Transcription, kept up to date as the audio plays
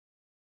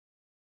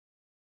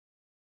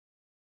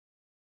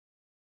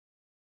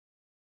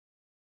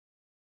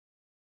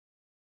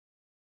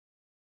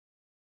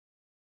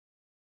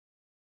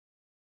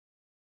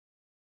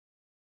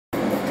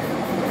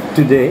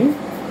Today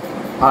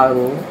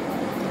I'll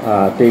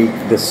take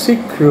The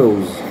Sick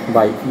Rose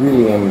by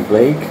William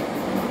Blake,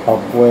 a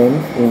poem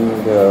in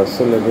the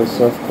syllabus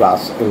of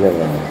class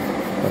 11.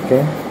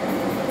 Okay.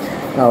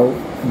 Now,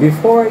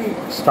 before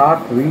I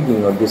start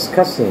reading or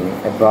discussing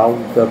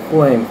about the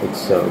poem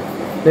itself,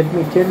 let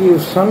me tell you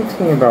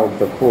something about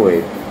the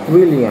poet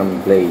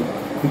William Blake,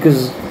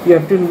 because you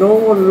have to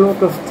know a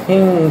lot of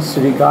things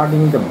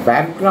regarding the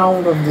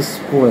background of this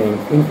poem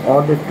in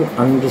order to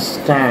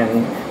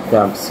understand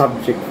the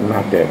subject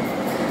matter.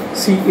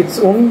 See, it's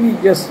only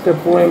just a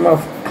poem of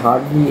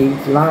hardly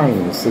 8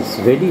 lines. It's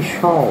very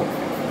short.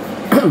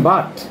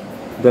 But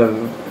the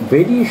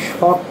very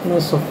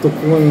shortness of the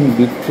poem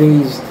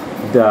betrays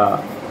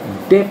the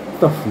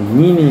depth of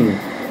meaning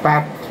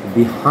packed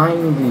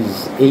behind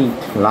these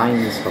 8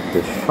 lines of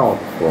the short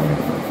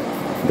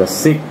poem, The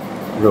Sick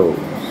Rose.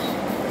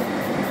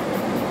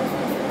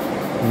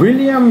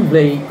 William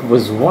Blake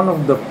was one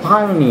of the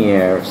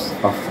pioneers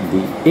of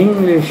the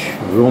English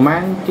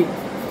Romantic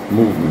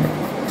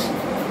movement.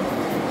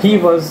 He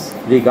was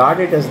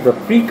regarded as the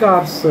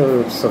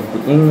precursors of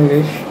the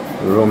English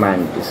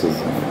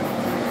Romanticism.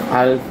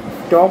 I'll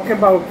talk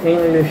about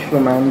English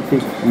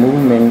Romantic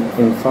movement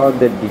in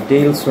further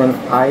details when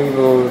I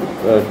will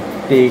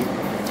take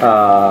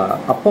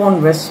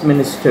Upon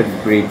Westminster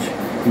Bridge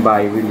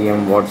by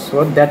William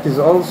Wordsworth. That is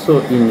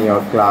also in your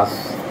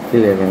class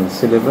 11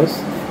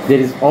 syllabus. There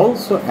is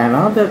also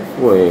another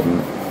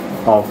poem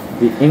of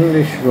the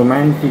English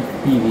Romantic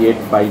period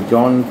by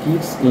John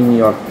Keats in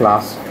your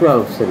class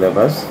 12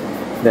 syllabus.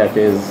 That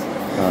is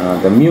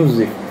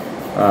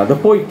the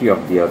Poetry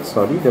of the Earth,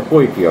 the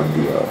Poetry of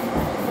the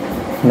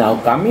Earth.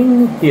 Now,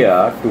 coming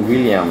here to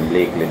William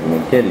Blake, let me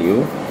tell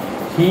you,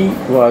 he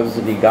was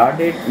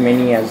regarded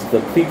many as the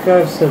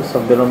precursors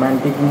of the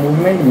Romantic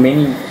movement.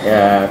 Many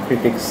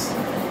critics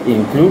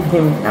include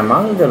him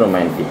among the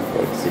Romantic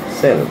poets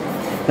itself.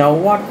 Now,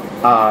 what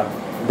are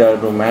the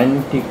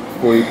Romantic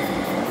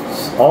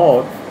poets,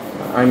 or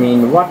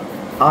what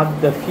are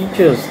the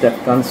features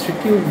that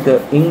constitute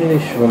the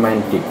English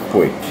Romantic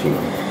poetry?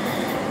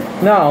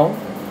 Now,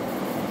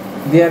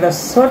 there are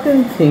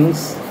certain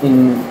things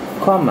in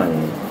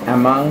common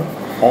among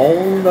all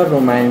the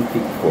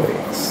Romantic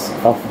poets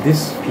of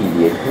this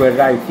period who were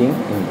writing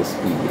in this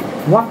period.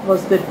 What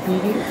was that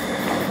period?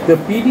 The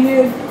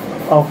period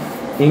of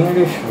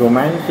English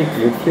Romantic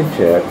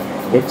literature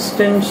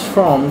extends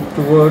from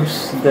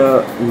towards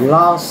the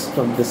last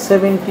of the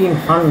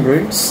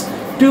 1700s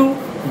to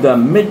the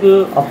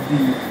middle of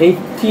the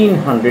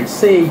 1800s,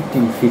 say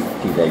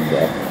 1850, like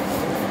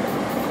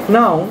that.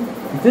 Now,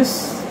 this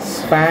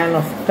span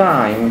of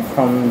time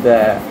from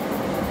the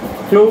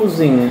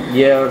closing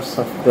years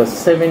of the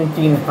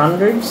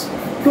 1700s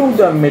to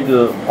the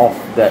middle of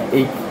the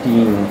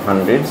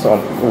 1800s, or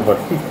over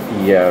 50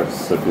 years,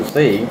 so to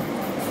say,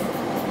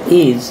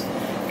 is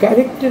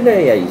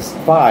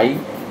characterized by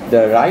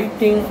the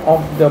writing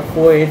of the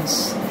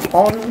poets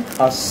on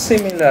a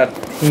similar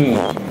theme.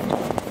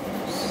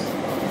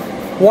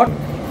 What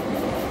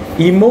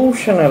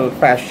emotional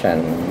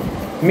passion,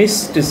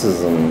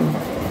 mysticism,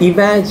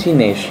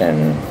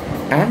 imagination,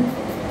 and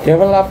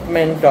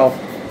development of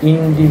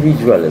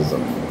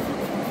individualism.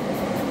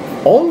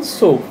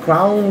 Also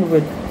crowned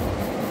with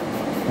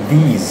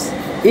these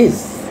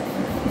is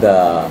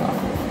the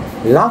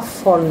love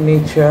for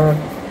nature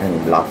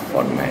and love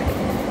for man.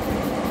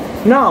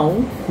 Now,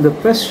 the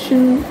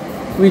question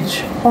which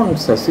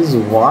haunts us is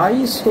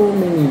why so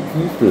many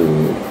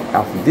people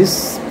of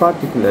this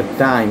particular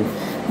time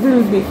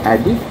will be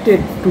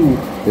addicted to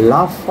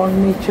love for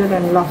nature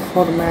and love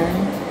for man.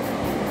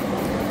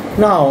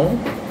 Now,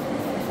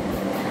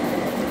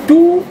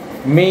 two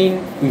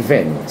main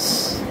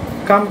events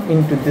come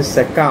into this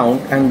account,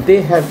 and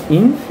they have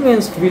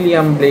influenced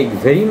William Blake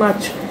very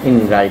much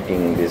in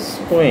writing this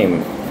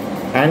poem,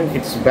 and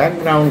its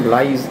background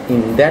lies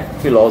in that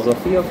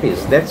philosophy of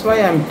his. That's why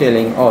I am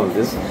telling all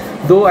this,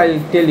 though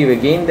I'll tell you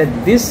again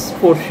that this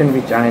portion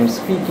which I am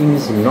speaking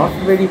is not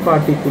very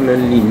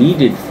particularly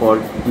needed for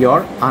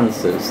your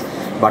answers,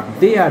 but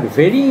they are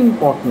very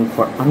important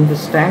for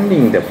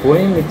understanding the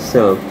poem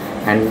itself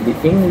and the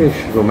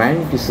English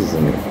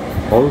Romanticism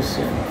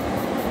also.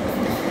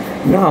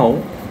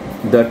 Now,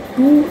 the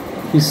two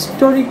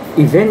historic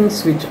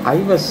events which I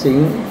was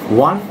saying,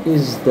 one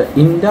is the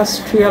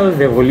Industrial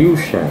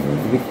Revolution,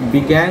 which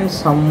began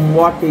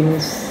somewhat in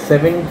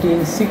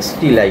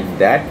 1760 like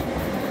that,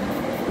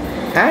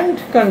 and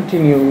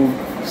continued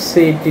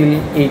say till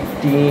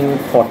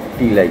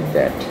 1840 like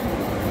that.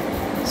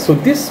 So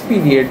this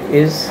period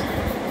is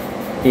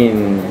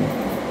in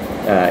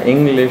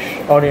English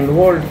or in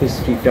world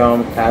history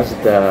term as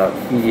the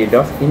period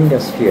of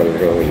Industrial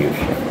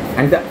Revolution.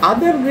 And the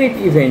other great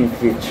event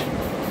which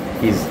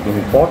is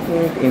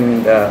important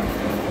in the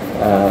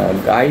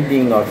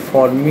guiding or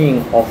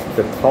forming of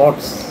the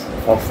thoughts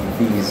of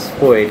these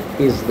poets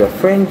is the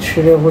French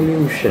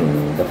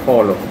Revolution, the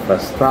fall of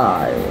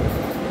Bastille.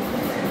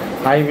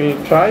 I will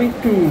try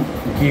to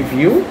give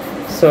you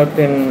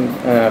certain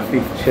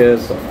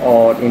pictures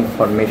or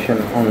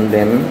information on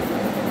them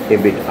a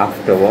bit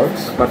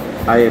afterwards, but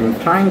I am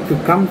trying to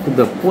come to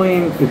the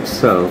poem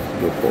itself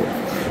before.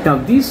 Now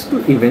these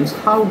two events,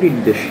 how did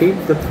they shape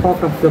the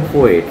thought of the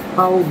poet?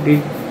 How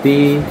did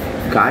they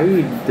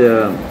guide the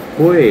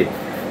poet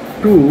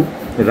to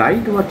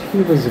write what he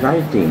was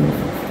writing?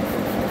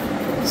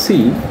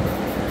 See,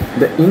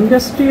 the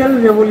Industrial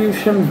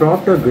Revolution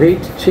brought a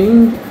great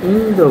change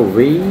in the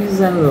ways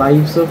and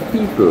lives of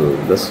people.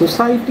 The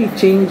society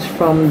changed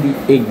from the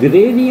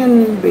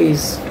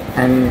agrarian-based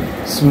and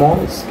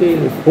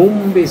small-scale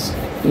home-based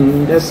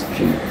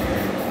industry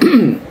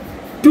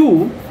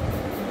to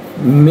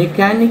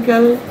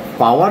mechanical,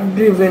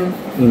 power-driven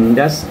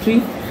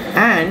industry,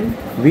 and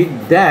with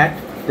that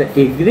the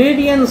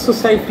agrarian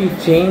society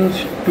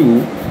changed to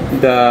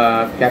the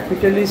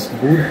capitalist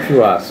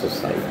bourgeois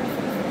society.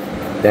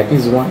 That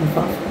is one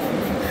part.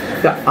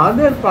 The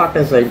other part,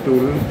 as I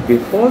told you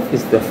before,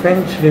 is the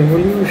French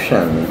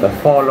Revolution, the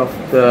fall of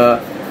the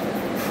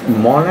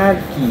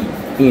monarchy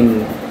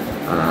in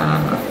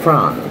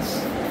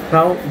France.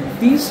 Now,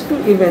 these two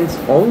events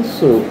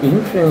also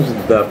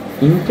influenced the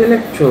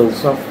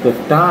intellectuals of the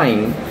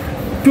time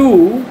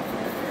to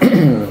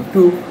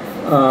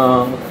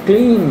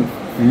claim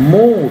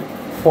more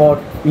for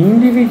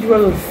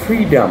individual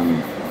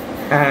freedom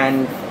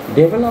and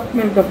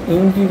development of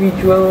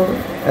individual,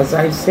 as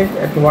I said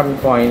at one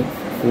point,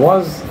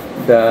 was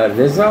the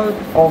result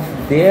of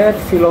their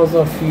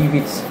philosophy,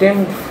 which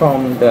stemmed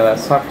from the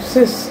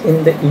success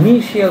in the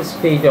initial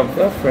stage of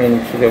the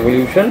French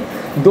Revolution,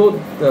 though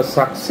the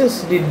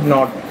success did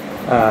not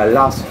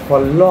last for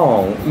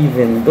long,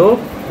 even though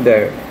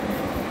the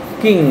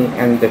king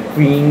and the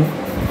queen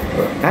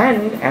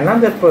and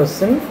another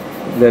person,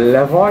 the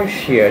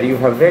Lavoisier, you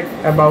have read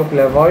about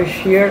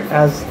Lavoisier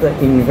as the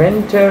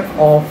inventor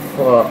of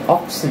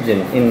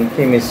oxygen in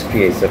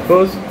chemistry, I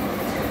suppose.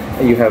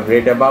 You have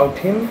read about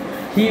him.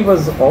 He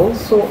was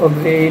also a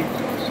great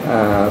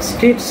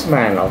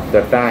statesman of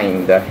the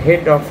time, the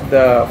head of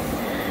the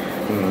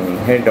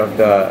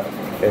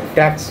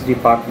tax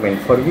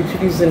department, for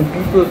which reason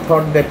people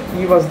thought that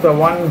he was the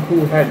one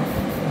who had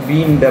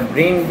been the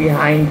brain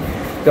behind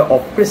the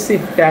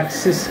oppressive tax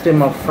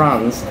system of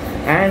France,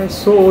 and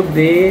so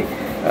they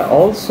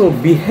also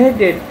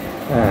beheaded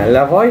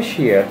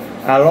Lavoisier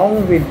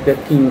along with the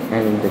king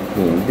and the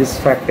queen. This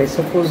fact I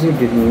suppose you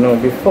didn't know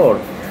before.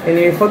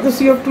 Anyway, for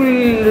this you have to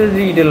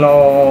read a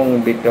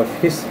long bit of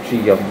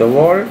history of the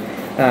world.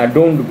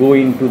 Don't go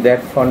into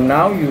that for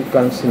now. You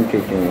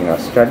concentrate in your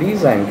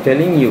studies. I am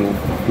telling you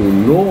to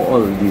know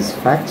all these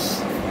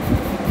facts,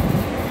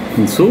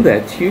 and so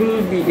that you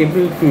will be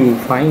able to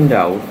find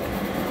out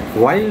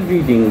while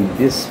reading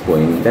this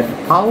poem that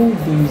how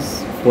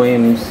these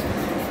poems,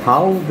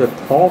 how the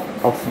thought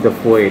of the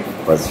poet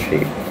was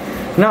shaped.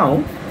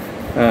 Now,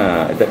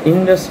 the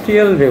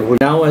Industrial Revolution.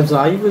 Now, as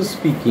I was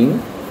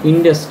speaking,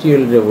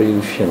 Industrial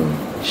Revolution,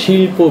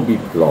 Shilpo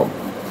Biplab.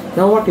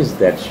 Now, what is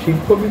that?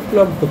 Shilpo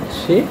Biplab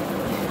হচ্ছে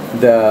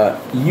the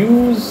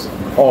use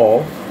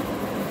of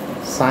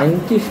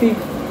scientific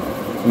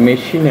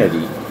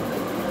machinery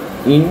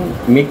in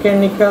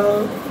mechanical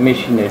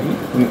machinery,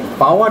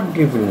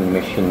 power-driven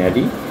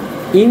machinery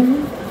in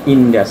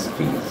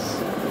industries.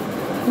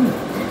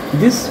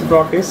 This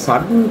brought a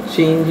sudden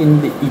change in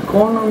the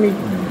economic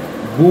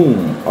boom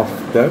of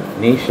the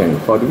nation,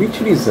 for which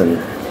reason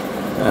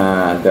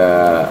the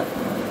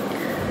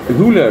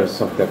rulers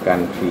of the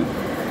country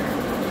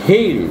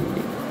hailed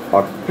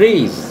or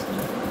praised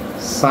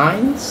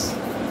science,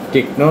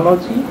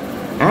 technology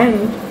and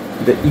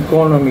the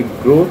economic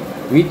growth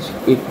which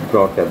it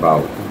brought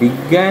about.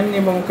 বিজ্ঞান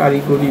এবং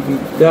কারিগরি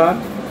বিদ্যার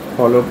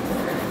ফল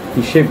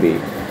হিসেবে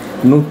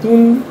নতুন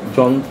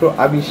যন্ত্র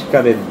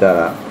আবিষ্কারের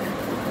দ্বারা,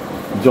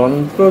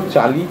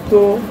 যন্ত্রচালিত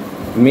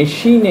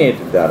মেশিনের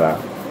দ্বারা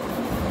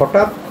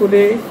হঠাৎ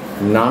করে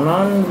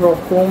নানান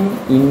রকম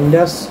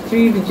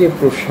ইন্ডাস্ট্রির যে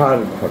প্রসার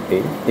ঘটে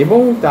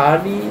এবং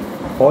তারই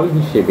ফল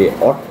হিসেবে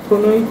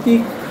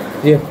অর্থনৈতিক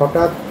যে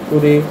হঠাৎ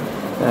করে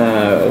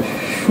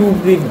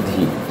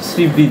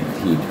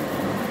শ্রীবৃদ্ধি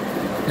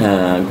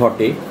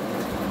ঘটে,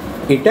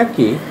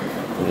 এটাকে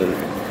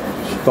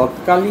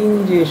তৎকালীন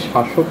যে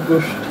শাসক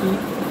গোষ্ঠী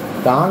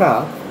তারা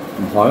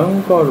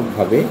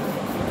ভয়ঙ্করভাবে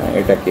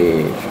এটাকে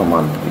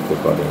সমাদৃত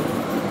করে।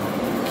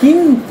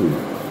 কিন্তু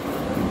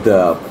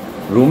the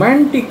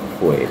romantic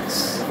poets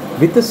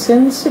with a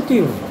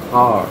sensitive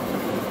heart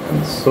and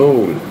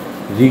soul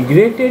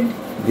regretted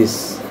this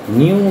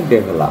new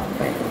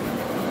development.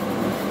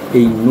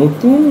 এই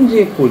নতুন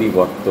যে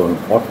পরিবর্তন,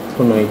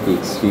 অর্থনৈতিক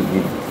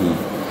শ্রীবৃদ্ধি,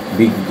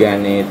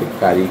 বিজ্ঞানের,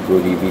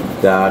 কারিগরি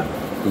বিদ্যার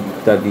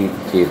ইত্যাদির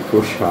যে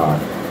প্রসার,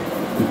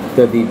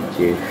 ইত্যাদির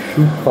যে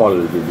সুফল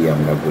যদি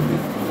আমরা বলি,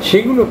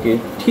 সেগুলোকে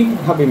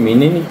ঠিকভাবে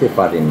মেনে নিতে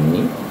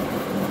পারেননি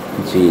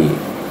যে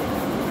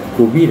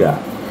কবিরা,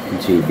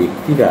 যে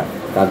ব্যক্তিরা,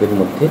 তাদের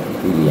মধ্যে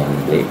উইলিয়াম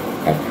ব্লেক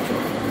একজন।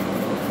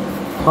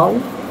 How?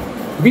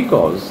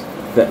 Because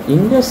the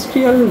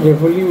Industrial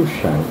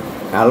Revolution,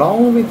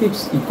 along with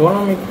its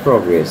economic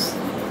progress,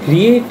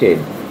 created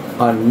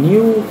a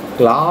new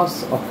class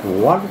of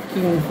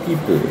working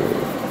people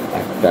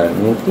একটা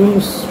নতুন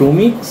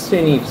শ্রমিক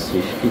শ্রেণীর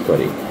সৃষ্টি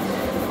করে,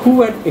 who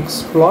were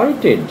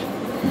exploited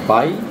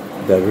by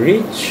the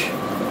rich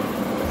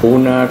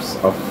owners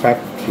of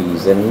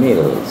factories and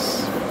mills.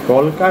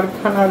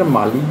 কলকারখানার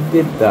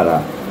মালিকদের দ্বারা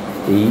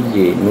এই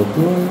যে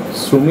নতুন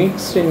শ্রমিক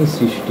শ্রেণী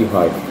সৃষ্টি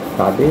হয়,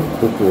 তাদের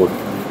উপর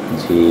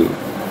যে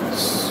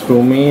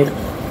শ্রমের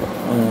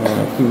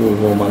কি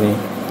বলবো মানে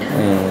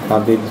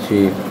তাদের যে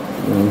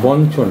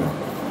বঞ্চনা,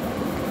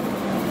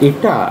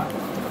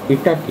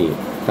 এটাকে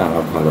তারা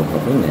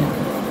ভালোভাবে নেয়।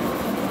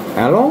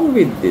 Along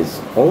with this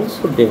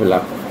also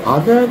develop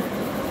other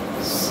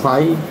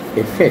side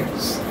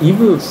effects,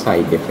 evil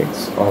side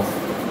effects of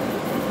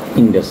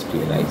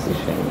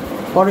industrialization.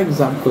 For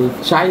example,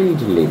 child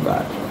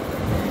labor,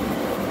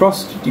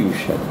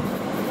 prostitution.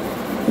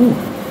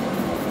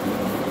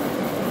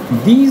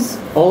 These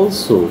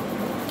also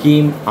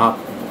came up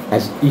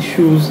as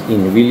issues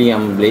in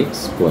William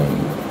Blake's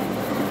poem.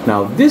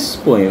 Now, this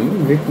poem,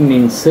 written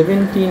in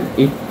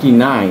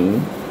 1789,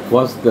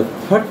 was the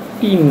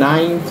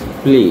 39th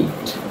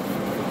plate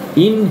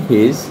in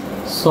his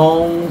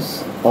Songs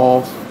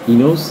of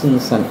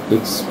Innocence and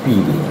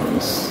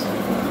Experience.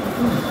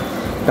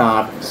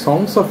 তার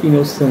songs of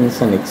innocence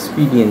and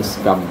experience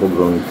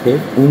কাব্যগ্রন্থের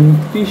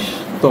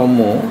 29তম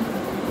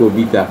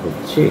কবিতা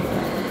হচ্ছে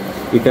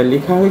এটা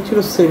লেখা হয়েছিল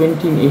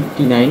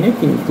 1789-এ,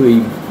 কিন্তু এই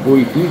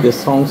বইটি the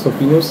songs of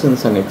innocence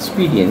and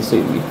experience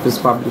it was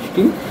published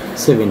in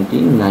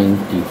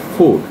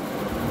 1794.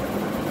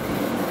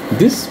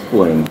 This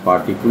poem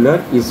particular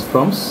is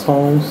from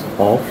Songs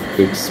of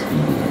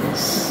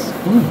Experience.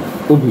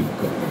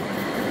 অভিজ্ঞতা।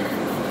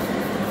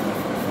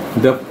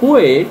 The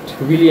poet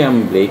William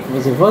Blake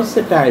was a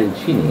versatile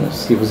genius.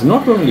 He was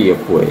not only a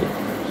poet,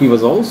 he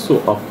was also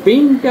a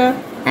painter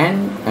and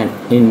an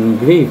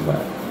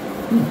engraver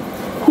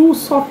who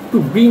sought to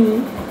bring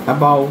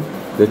about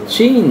the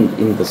change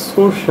in the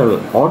social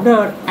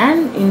order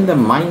and in the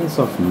minds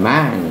of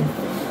man.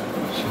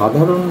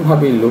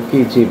 সাধারণভাবে লোকে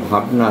যে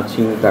ভাবনা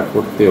চিন্তা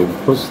করতে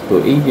অভ্যস্ত,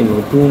 এই যে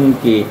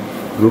নতুনকে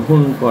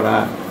গ্রহণ করা,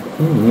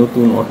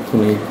 নতুন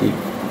অর্থনৈতিক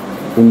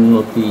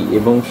উন্নতি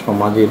এবং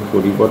সমাজের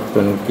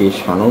পরিবর্তনকে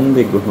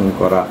সানন্দে গ্রহণ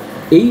করা,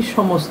 এই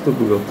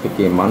সমস্তগুলো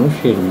থেকে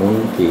মানুষের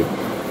মনকে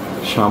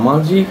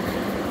সামাজিক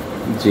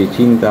যে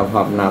চিন্তা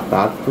ভাবনা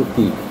তার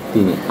প্রতি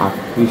তিনি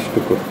আকৃষ্ট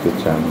করতে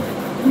চান।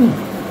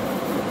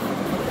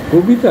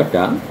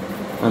 কবিতাটা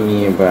আমি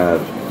এবার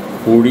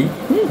পড়ি।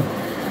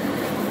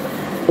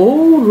 ও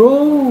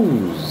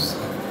রোজ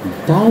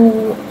দাও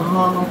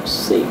আর্ট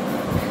সিক,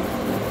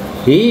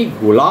 হে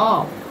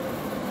গোলাপ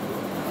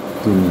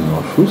তুমি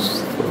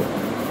অসুস্থ।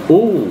 ও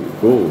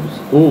রোজ,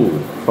 ও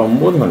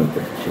সম্বোধন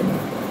করছেন,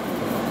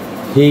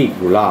 হে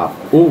গোলাপ,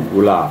 ও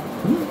গোলাপ।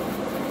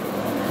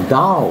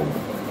 দাও,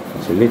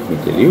 let me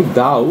tell you,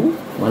 দাও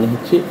মানে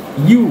হচ্ছে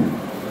ইউ,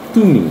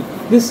 তুমি।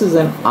 দিস ইজ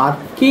অ্যান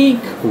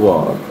আর্কেইক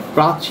ওয়ার্ড,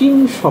 প্রাচীন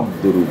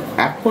শব্দরূপ।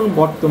 এখন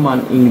বর্তমান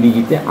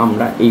ইংরেজিতে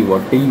আমরা এই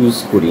ওয়ার্ডটা ইউজ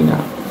করি না।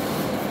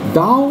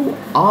 দাও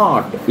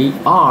আর্ট, এই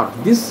art,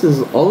 this is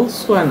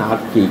also an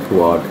আর্কেইক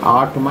word.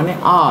 Art মানে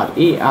আর,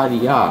 এ আর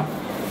ইয়া।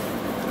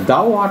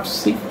 দাও আর্ট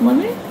সিক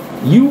মানে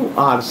ইউ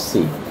আর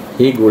সিক,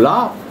 হে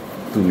গোলাপ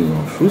তুমি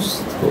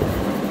অসুস্থ।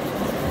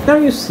 Now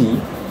you see,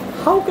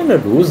 how can a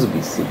rose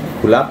be sick?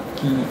 গোলাপ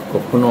কি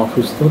কখনো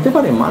অসুস্থ হতে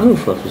পারে? মানুষ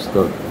অসুস্থ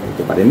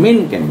হতে পারে, men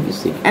can be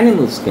sick,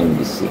 animals can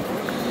be sick,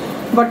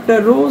 but a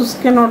rose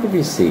cannot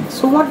be sick.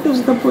 So what does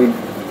the poet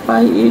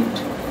by it?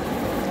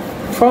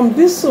 From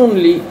this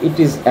only it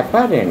is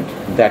apparent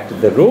that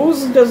the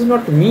rose does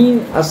not mean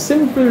a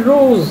simple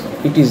rose,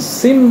 it is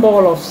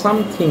symbol of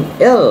something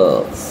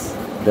else.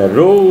 The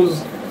rose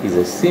is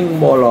a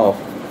symbol of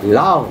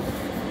love,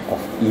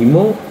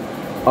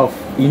 of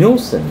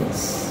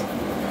innocence,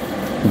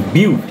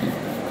 beauty.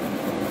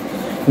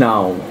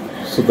 Now,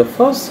 so the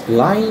first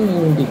line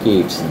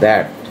indicates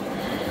that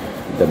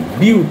the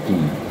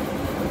beauty,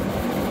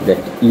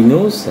 that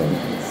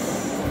innocence,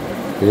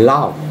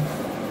 love,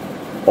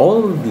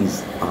 all these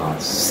are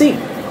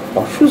sick,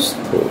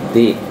 অসুস্থ,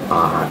 they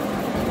are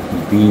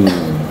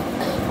being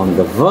on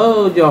the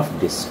verge of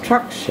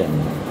destruction.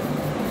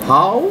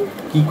 How?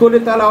 কি করে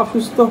তারা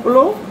অসুস্থ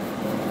হলো?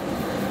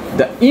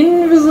 The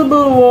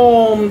invisible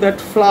worm that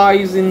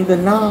flies in the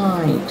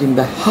night, in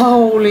the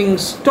howling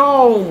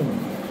storm,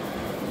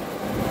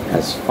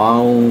 has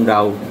found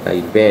out thy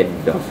bed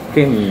of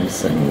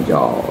crimson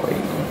joy.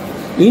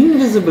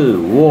 Invisible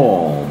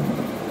worm.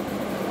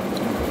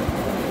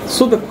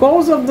 So the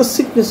cause of the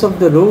sickness of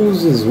the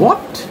rose is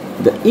what?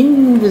 The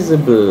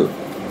invisible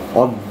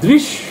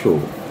adrishya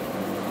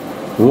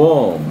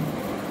worm.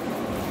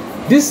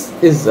 This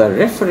is a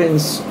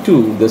reference to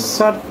the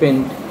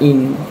serpent in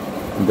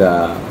the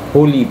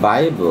Holy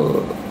Bible,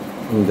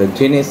 in the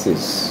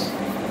Genesis.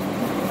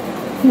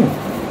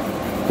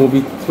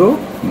 পবিত্র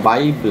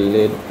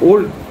বাইবেলের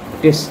old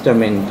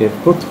টেস্টামেন্টের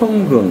প্রথম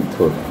গ্রন্থ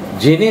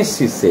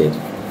জেনেসিসের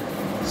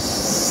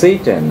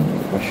সেটান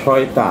বা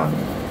শয়তান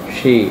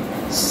সে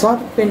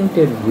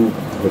সার্পেন্টের রূপ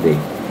ধরে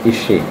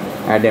এসে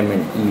Adam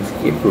and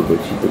ইভকে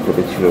প্ররোচিত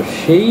করেছিল।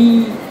 সেই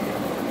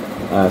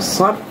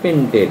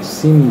সার্পেন্টের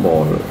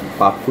সিম্বল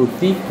বা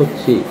প্রতীক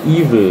হচ্ছে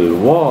ইভিল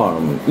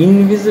ওয়ার্ম,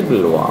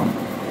 ইনভিজিবল ওয়ার্ম।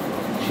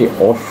 সে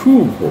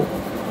অশুভ,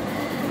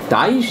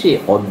 তাই সে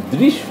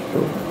অদৃশ্য।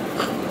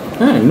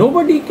 হ্যাঁ,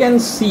 nobody can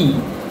see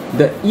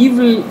the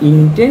evil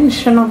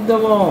intention of the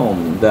warm.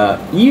 The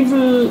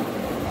evil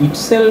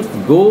itself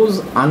goes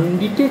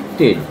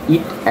undetected.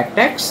 It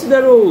attacks the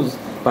rose,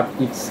 but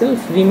itself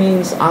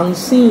remains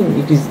unseen.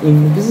 It is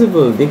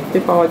invisible. দেখতে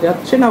পাওয়া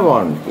যাচ্ছে না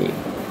ওয়ার্মকে।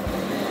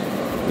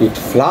 It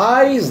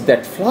flies,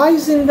 that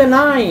flies in the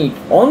night.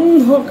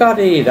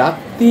 অন্ধকারে,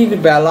 রাত্রির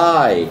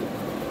বেলায়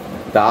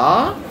তা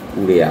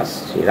উড়ে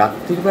আসছে।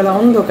 রাত্রির বেলা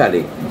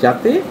অন্ধকারে,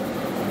 যাতে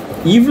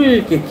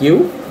ইভিলকে কেউ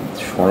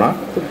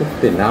শনাক্ত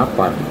করতে না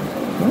পারে।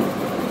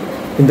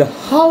 In the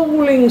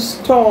howling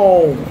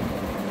storm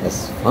has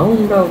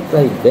found out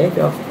thy bed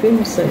of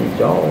crimson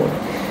joy.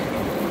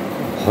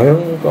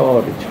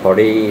 ভয়ঙ্কর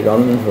ঝড়ের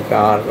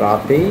অন্ধকার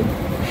রাতে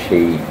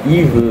সেই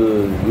ইভিল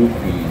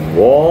রূপী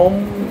ওয়ার্ম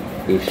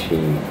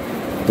এসে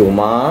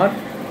তোমার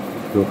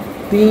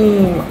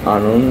রক্তিম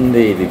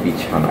আনন্দের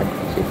বিছানা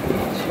খুঁজে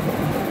পেয়েছে।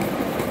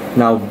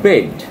 Now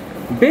bed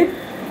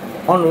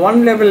on one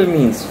level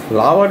means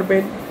flower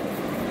bed.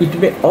 It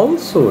may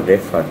also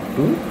refer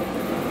to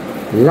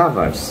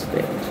lover's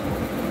bed.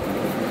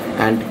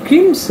 And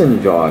crimson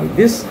joy,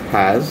 this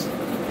has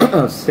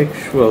a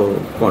sexual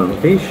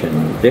connotation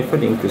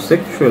referring to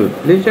sexual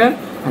pleasure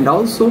and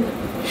also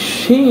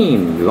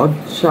shame,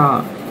 lajja.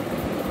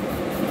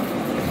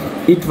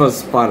 It was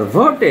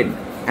perverted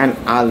and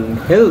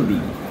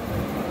unhealthy.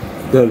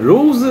 The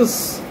rose's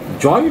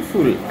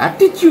joyful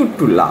attitude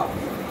to love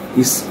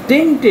is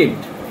tainted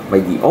by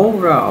the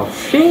aura of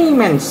shame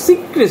and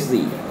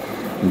secrecy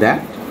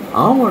that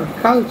our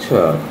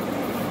culture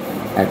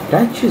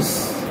attaches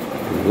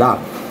to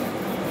love.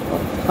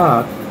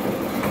 অর্থাৎ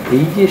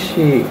এই যে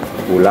সে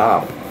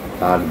গোলাপ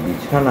তার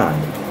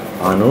বিছানায়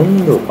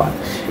আনন্দ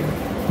পাচ্ছে,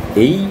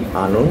 এই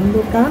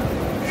আনন্দটা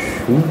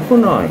শুভ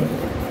নয়,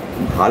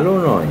 ভালো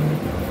নয়,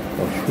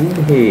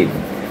 অশুভের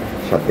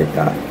সাথে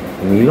তার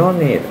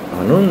মিলনের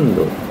আনন্দ।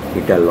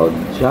 এটা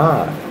লজ্জা,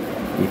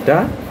 এটা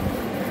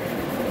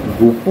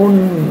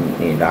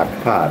গোপনে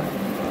রাখার।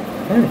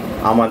 হ্যাঁ,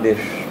 আমাদের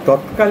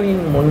তৎকালীন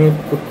মনে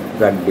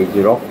রাখবে যে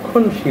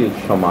রক্ষণশীল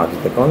সমাজ,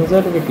 the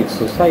conservative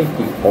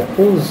society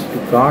opposed to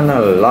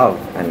carnal love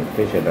and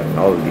pleasure and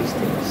all these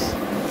things.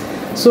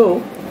 So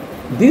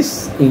this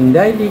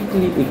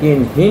indirectly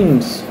again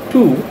hints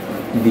to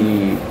the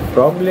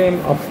problem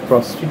of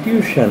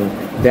prostitution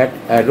that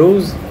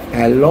arose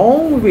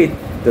along with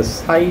the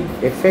side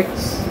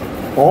effects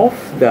of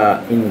the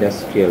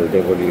industrial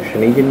revolution.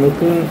 এই যে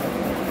নতুন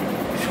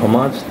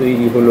সমাজ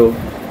তৈরি হলো,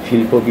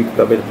 শিল্প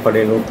বিপ্লবের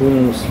ফলে নতুন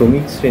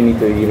শ্রমিক শ্রেণী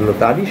তৈরি হলো,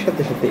 তারই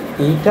সাথে সাথে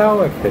এইটাও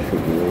একটা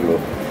শুরু হলো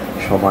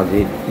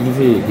সমাজের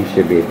ইভিল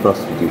হিসেবে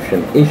প্রস্টিটিউশন।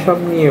 এইসব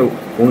নিয়ে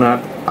ওনার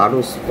আরও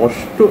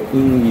স্পষ্ট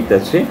ইঙ্গিত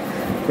আছে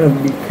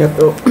বিখ্যাত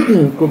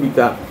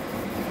কবিতা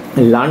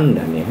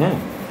লন্ডনে। হ্যাঁ,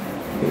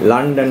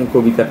 লন্ডন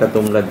কবিতাটা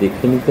তোমরা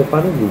দেখে নিতে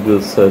পারো গুগল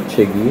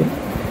সার্চে গিয়ে।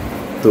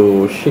 তো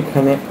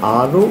সেখানে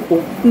আরও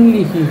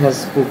openly he has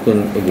spoken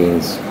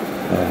against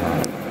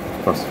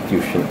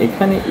prostitution.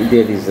 এখানে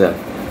there is a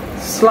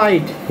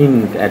slight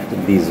hint at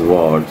these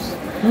words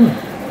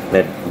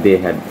that they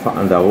had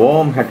the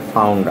worm had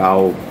found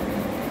out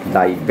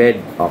thy bed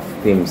of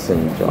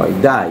crimson joy.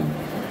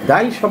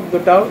 দাই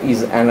শব্দটাও is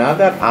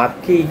another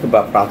archaic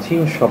বা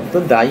প্রাচীন শব্দ।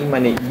 দাই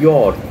মানে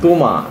your,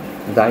 তোমার।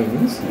 দাই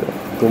means your,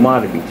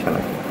 তোমার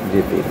বিছানা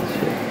যে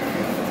পেয়েছে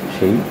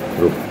সেই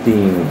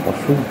রক্তিম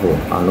অশুভ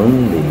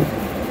আনন্দের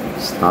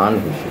স্থান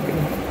হিসেবে।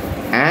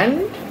 And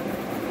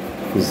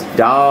his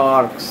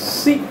dark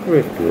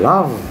secret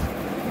love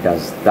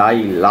does thy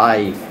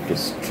life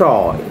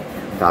destroy.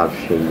 তার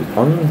সেই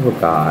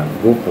অন্ধকার,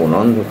 গোপন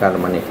অন্ধকার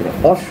মানে এখানে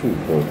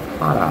অশুভ,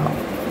 খারাপ,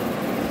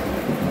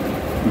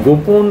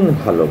 গোপন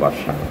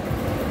ভালোবাসা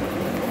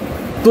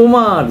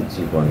তোমার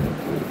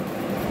জীবনকে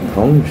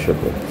ধ্বংস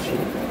করছে।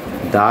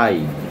 দাই,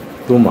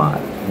 তোমার,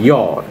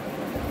 your,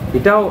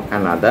 এটাও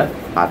অ্যানাদার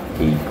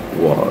আর্কিক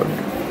ওয়ার্ড।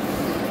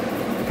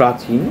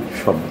 প্রাচীন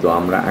শব্দ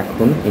আমরা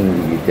এখন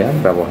ইংরেজিতে আর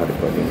ব্যবহার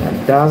করি না।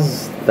 ডাজ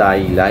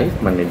দাই লাইফ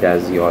মানে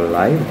ডাজ ইয়োর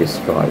লাইফ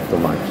ডিস্ট্রয়,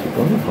 তোমার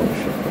জীবন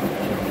ধ্বংস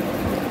করছে।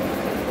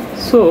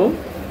 So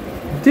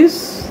this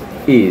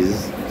is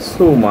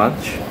so much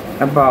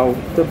about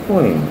the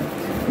poem.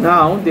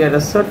 Now there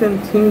are certain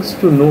things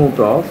to note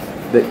of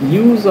the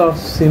use of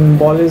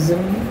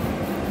symbolism,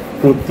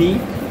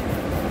 প্রতীক।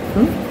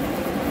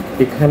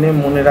 এখানে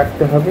মনে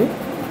রাখতে হবে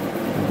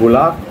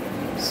গোলাপ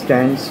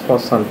stands for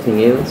something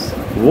else,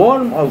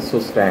 worm also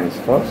stands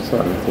for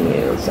something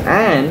else,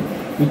 and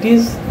it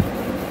is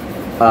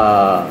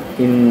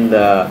in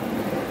the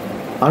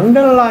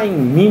underlying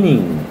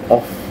meaning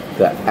of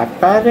the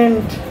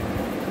apparent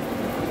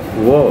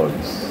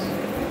words,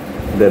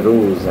 the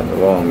rose and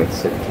worm,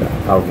 etc.,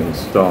 howling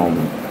storm,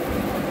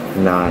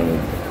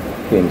 night,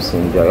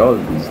 crimson joy, all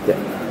these, the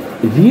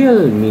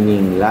real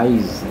meaning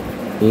lies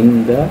in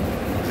the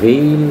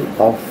veil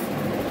of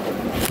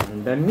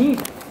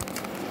underneath.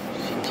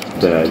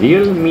 The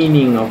real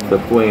meaning of the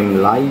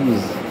poem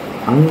lies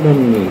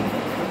underneath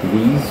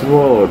these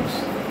words.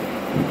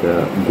 The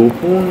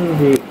গোপন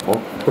যে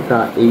অর্থটা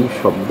এই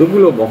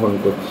শব্দগুলো বহন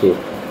করছে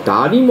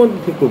তারই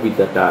মধ্যে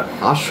কবিতাটার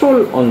আসল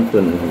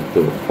অন্তর্নিহিত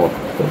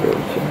অর্থ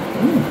রয়েছে।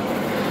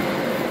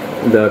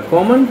 The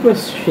common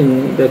question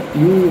that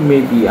you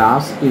may be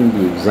asked in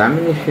the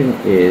examination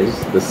is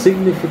the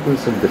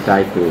significance of the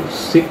title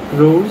Sick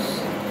Rose,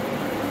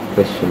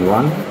 question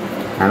 1.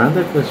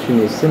 Another question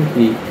is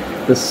simply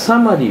the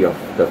summary of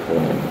the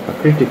poem, a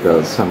critical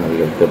summary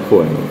of the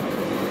poem.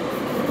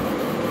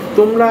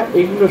 তোমরা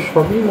এগুলো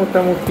সবই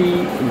মোটামুটি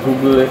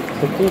গুগলের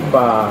থেকে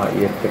বা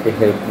এর থেকে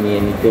help নিয়ে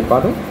নিতে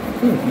পারো।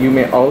 You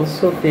may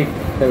also take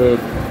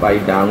help by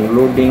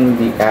downloading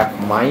the app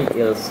My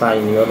Elsa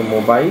in your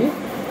mobile,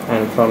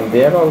 and from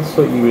there also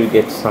you will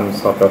get some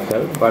sort of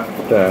help, but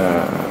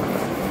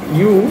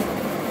you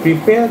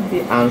prepare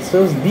the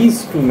answers, these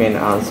two main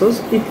answers.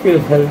 It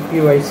will help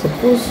you, I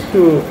suppose,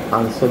 to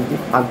answer the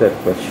other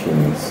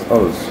questions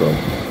also.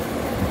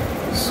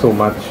 So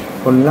much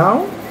for now.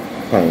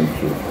 Thank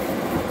you.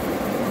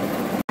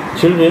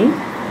 Children,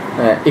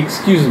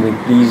 excuse me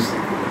please,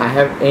 I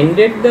have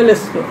ended the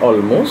lesson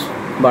almost,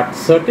 but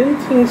certain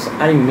things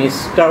I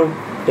missed out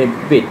a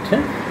bit.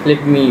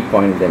 Let me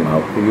point them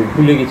out to you.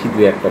 ভুলে গেছি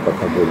দুই একটা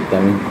কথা বলতে,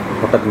 আমি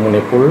হঠাৎ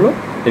মনে পড়লো।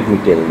 Let me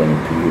tell them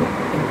to you.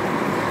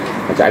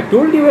 I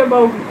told you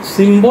about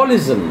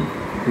symbolism,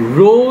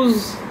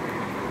 rose,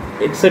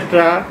 etc.,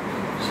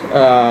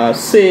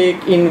 sick,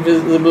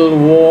 invisible,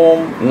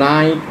 warm,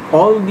 night.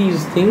 All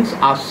these things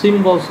are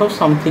symbols of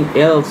something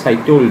else. I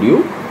told you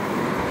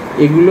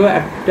এগুলো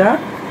একটা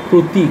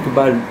প্রতীক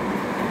বা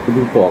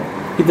রূপক,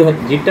 কিন্তু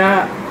যেটা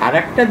আর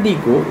একটা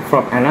দিকও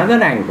from another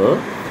angle,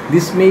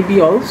 this may be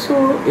also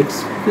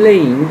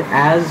explained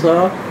as a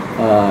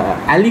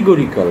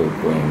allegorical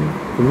poem,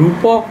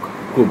 রূপক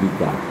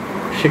কবিতা।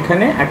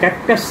 সেখানে এক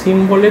একটা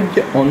সিম্বলের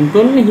যে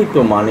অন্তর্নিহিত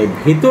মানে,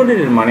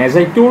 ভেতরের মানে, as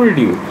I told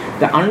you,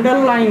 the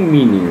underlying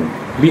meaning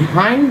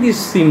behind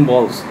these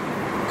symbols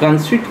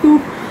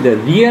constitute the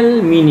real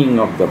meaning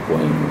of the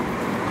poem.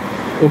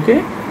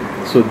 Okay?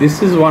 So this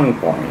is one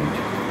point.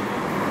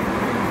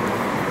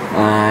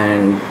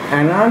 And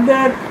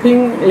another thing,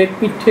 let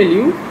me tell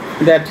you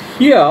that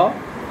here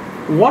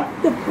what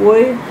the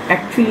poet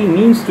actually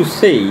means to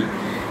say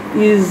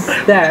is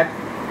that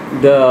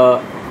the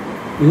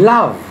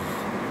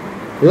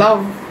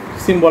love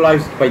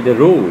symbolized by the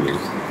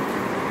rose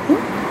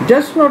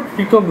does not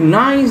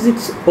recognize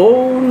its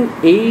own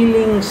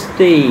ailing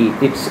state,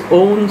 its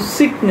own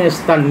sickness.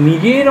 তার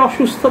নিজের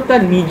অসুস্থতা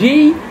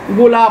নিজেই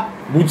গোলাপ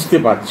বুঝতে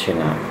পারছে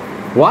না।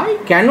 Why?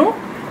 কেন?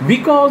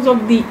 Because of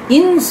the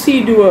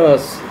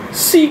insidious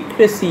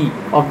secrecy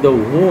of the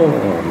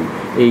worm.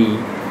 এই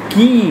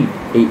কি,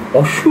 এই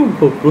অশুভ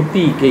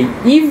প্রতীক, এই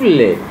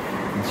ইভলের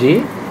যে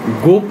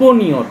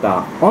গোপনীয়তা,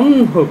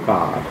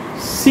 অন্ধকার,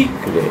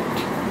 সিক্রেট,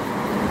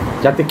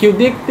 যাতে কেউ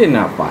দেখতে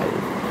না পায়,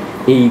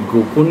 এই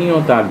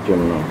গোপনীয়তার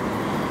জন্য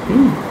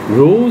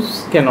রোজ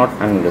cannot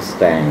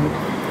understand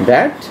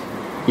that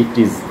it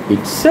is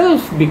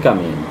itself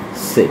becoming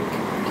sick.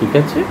 ঠিক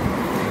আছে?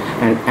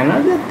 And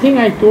another thing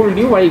I told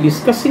you while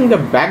discussing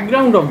the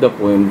background of the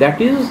poem, that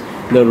is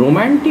the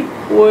romantic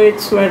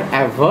poets were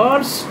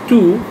averse to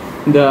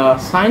the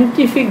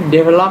scientific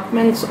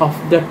developments of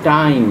the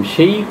time.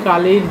 সেই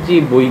কালের যে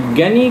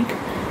বৈজ্ঞানিক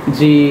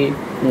যে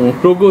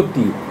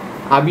প্রগতি,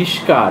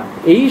 আবিষ্কার,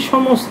 এই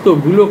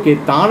সমস্তগুলোকে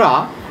তাঁরা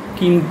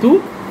কিন্তু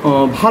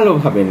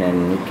ভালোভাবে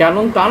নেননি।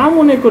 কারণ তারা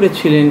মনে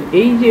করেছিলেন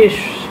এই যে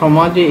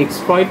সমাজে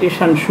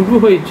এক্সপ্লয়টেশন শুরু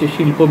হয়েছে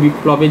শিল্প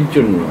বিপ্লবের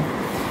জন্য,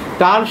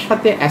 তার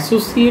সাথে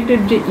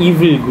অ্যাসোসিয়েটেড যে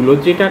ইভিলগুলো,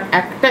 যেটার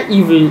একটা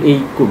ইভিল এই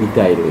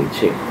কবিতায়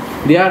রয়েছে,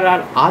 দেয়ার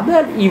আর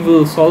আদার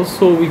evils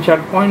also which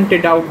are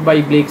pointed out by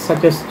Blake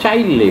such as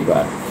child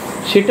labour,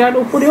 সেটার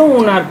উপরেও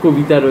ওনার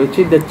কবিতা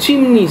রয়েছে, দ্য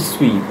চিমনি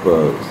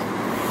সুইপার্স।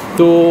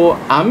 তো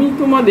আমি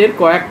তোমাদের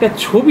কয়েকটা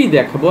ছবি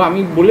দেখাবো।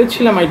 আমি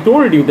বলেছিলাম, I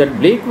told you that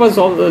Blake was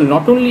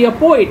not only a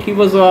poet, he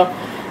was a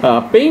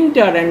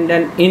painter and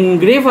an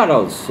engraver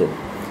also.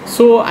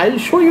 So I'll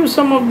show you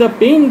some of the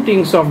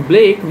paintings of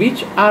Blake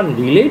which are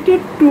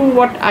related to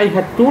what I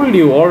had told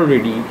you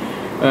already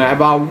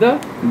about the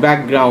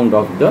background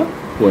of the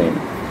poem.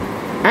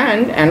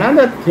 And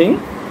another thing,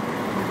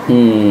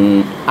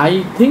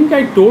 I think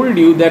I told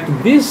you that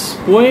this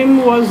poem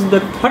was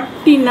the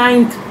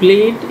 39th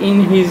plate in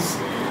his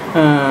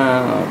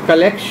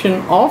collection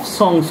of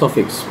songs of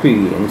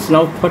experience.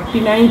 Now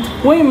 39th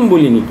poem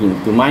bolini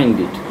kintu, mind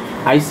it,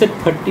 I said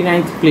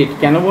 39th plate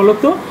কেন বলো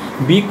তো?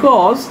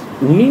 Because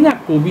উনি না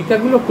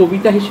কবিতাগুলো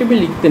কবিতা হিসেবে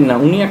লিখতেন না,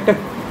 উনি একটা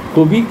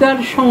কবিতার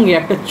সঙ্গে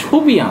একটা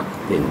ছবি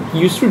আঁকতেন। He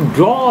use to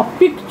draw a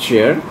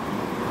picture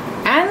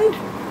and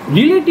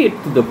relate it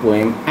to the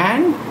poem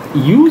and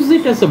use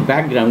it as a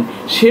background.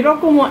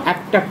 সেরকমও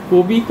একটা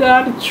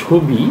কবিতার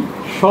ছবি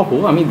সহ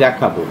আমি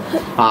দেখাবো।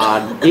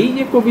 আর এই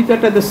যে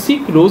কবিতাটা দ্য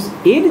সিক রোজ,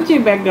 এর যে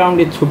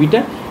ব্যাকগ্রাউন্ডের ছবিটা,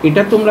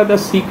 এটা তোমরা দ্য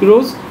সিক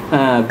রোজ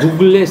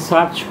গুগলে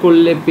সার্চ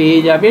করলে পেয়ে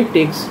যাবে।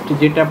 টেক্সট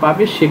যেটা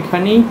পাবে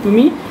সেখানেই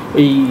তুমি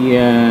এই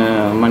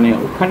মানে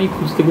ওখানেই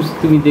খুঁজতে খুঁজতে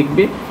তুমি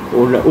দেখবে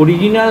ওর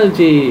অরিজিনাল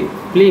যে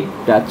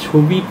প্লেটটা,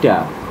 ছবিটা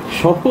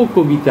সহ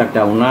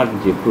কবিতাটা, ওনার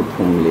যে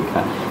প্রথম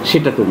লেখা,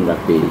 সেটা তোমরা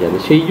পেয়ে যাবে।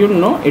 সেই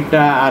জন্য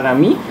এটা আর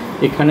আমি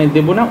এখানে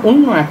দেব না,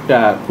 অন্য একটা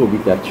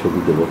কবিতার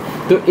ছবি দেব।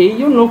 তো এই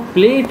জন্য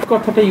প্লেট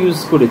কথাটা ইউজ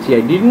করেছি।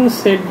 আই ডিডন্ট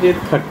সেড যে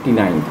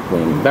 39th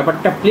পোয়েম।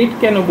 ব্যাপারটা প্লেট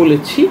কেন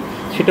বলেছি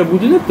সেটা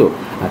বুঝলে তো?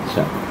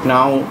 আচ্ছা,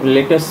 নাও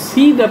let us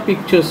see the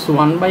pictures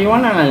one by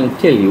one and I will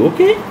tell you,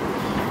 okay?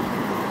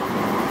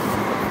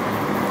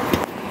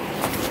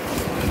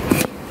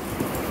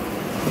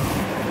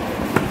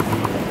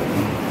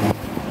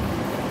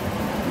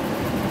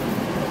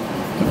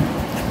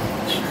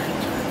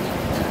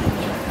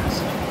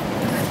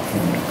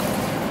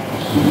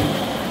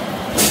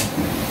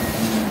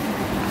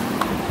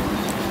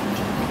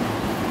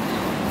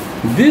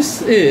 This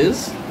is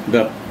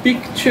the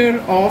picture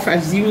of,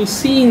 as you will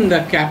see in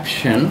the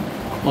caption,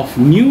 of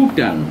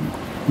Newton.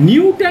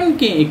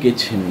 নিউটনকে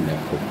এঁকেছেন,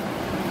 দেখো।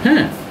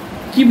 হ্যাঁ,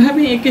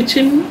 কিভাবে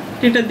এঁকেছেন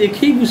এটা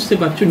দেখেই বুঝতে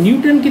পারছো।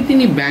 নিউটনকে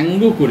তিনি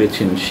ব্যঙ্গ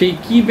করেছেন। সেই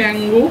কি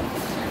ব্যঙ্গ,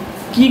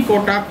 কি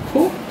কটাক্ষ,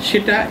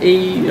 সেটা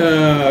এই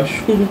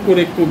শুরু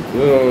করে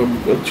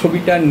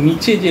ছবিটার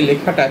নিচে যে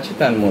লেখাটা আছে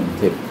তার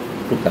মধ্যে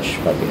প্রকাশ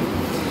পাবে।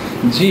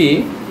 যে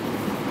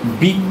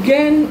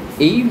বিজ্ঞান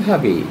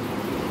এইভাবে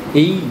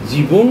এই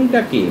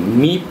জীবনটাকে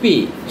মেপে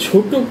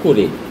ছোট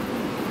করে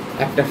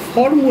একটা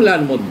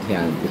ফর্মুলার মধ্যে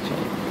আনতে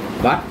চায়,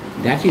 but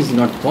that is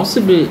not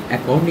possible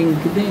according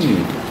to them.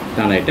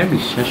 তারা এটা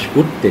বিশ্বাস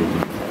করতেন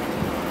না।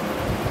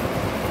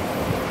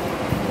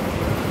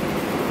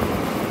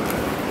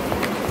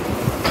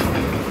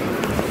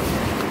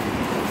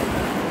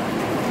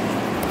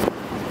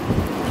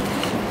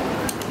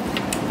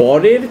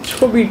 পরের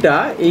ছবিটা,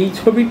 এই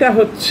ছবিটা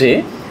হচ্ছে,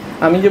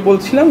 আমি যে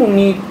বলছিলাম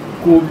উনি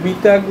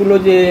কবিতাগুলো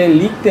যে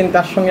লিখতেন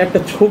তার সঙ্গে একটা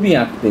ছবি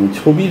আঁকতেন।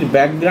 ছবির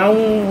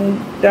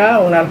ব্যাকগ্রাউন্ডটা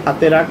ওনার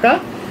হাতে রাখা,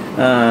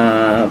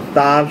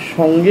 তার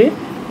সঙ্গে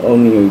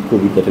উনি ওই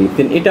কবিতাটা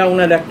লিখতেন। এটা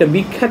ওনার একটা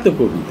বিখ্যাত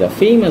কবিতা,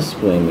 ফেমাস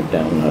পোয়েম এটা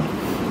ওনার,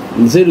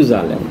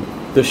 জেরুজালেম।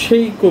 তো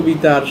সেই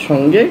কবিতার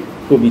সঙ্গে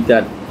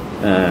কবিতার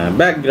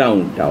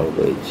ব্যাকগ্রাউন্ডটাও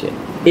রয়েছে।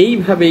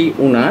 এইভাবেই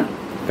ওনার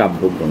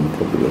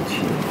কাব্যগ্রন্থগুলো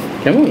ছিল।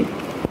 কেমন?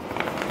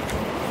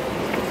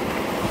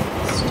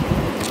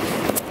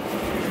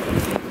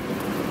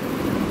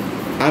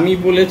 আমি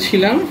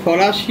বলেছিলাম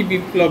ফরাসি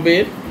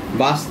বিপ্লবের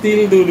বাস্তিল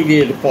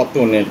দুর্গের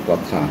পতনের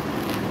কথা।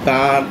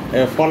 তার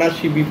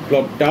ফরাসি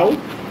বিপ্লবটাও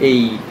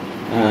এই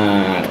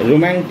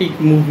রোম্যান্টিক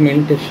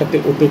মুভমেন্টের সাথে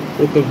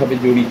ওতপ্রোতভাবে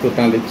জড়িত,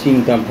 তাদের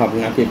চিন্তা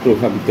ভাবনাকে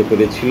প্রভাবিত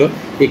করেছিল।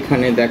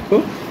 এখানে দেখো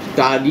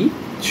তারই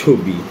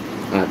ছবি।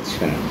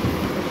 আচ্ছা,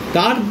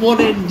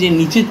 তারপরের যে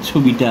নিচের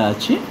ছবিটা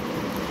আছে,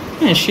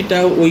 হ্যাঁ,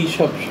 সেটাও ওই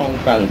সব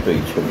সংক্রান্ত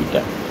এই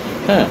ছবিটা।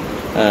 হ্যাঁ,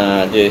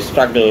 যে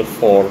স্ট্রাগল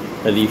ফর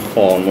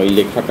রিফর্ম, ওই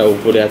লেখাটা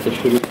উপরে আছে,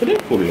 শুরু করে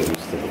পড়লে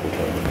বুঝতে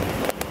পারবে।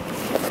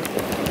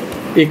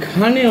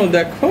 এখানেও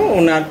দেখো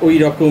ওনার ওই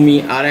রকমই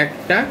আর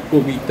একটা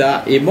কবিতা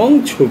এবং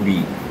ছবি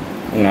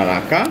ওনার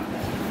আঁকা,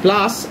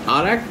 প্লাস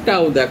আর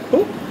একটাও দেখো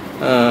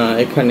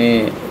এখানে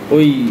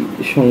ওই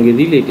সঙ্গে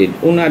রিলেটেড,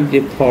 ওনার যে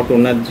থট,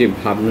 ওনার যে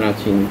ভাবনা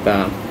চিন্তা,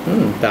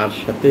 তার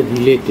সাথে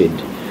রিলেটেড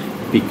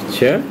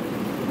পিকচার।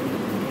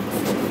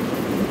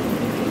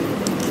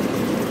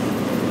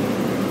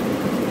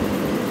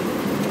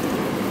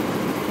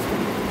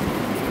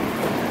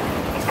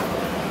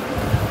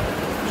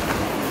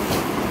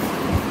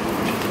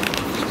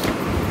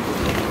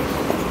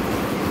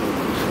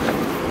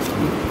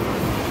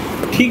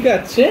 ঠিক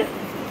আছে,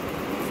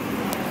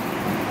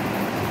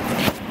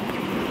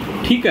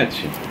 ঠিক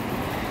আছে,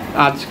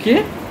 আজকে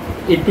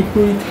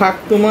এটুকুই থাক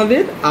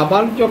তোমাদের।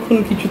 আবার যখন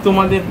কিছু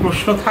তোমাদের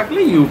প্রশ্ন থাকলে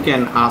you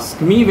can ask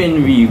me when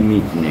we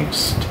meet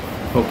next.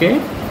 Okay,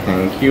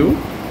 thank you.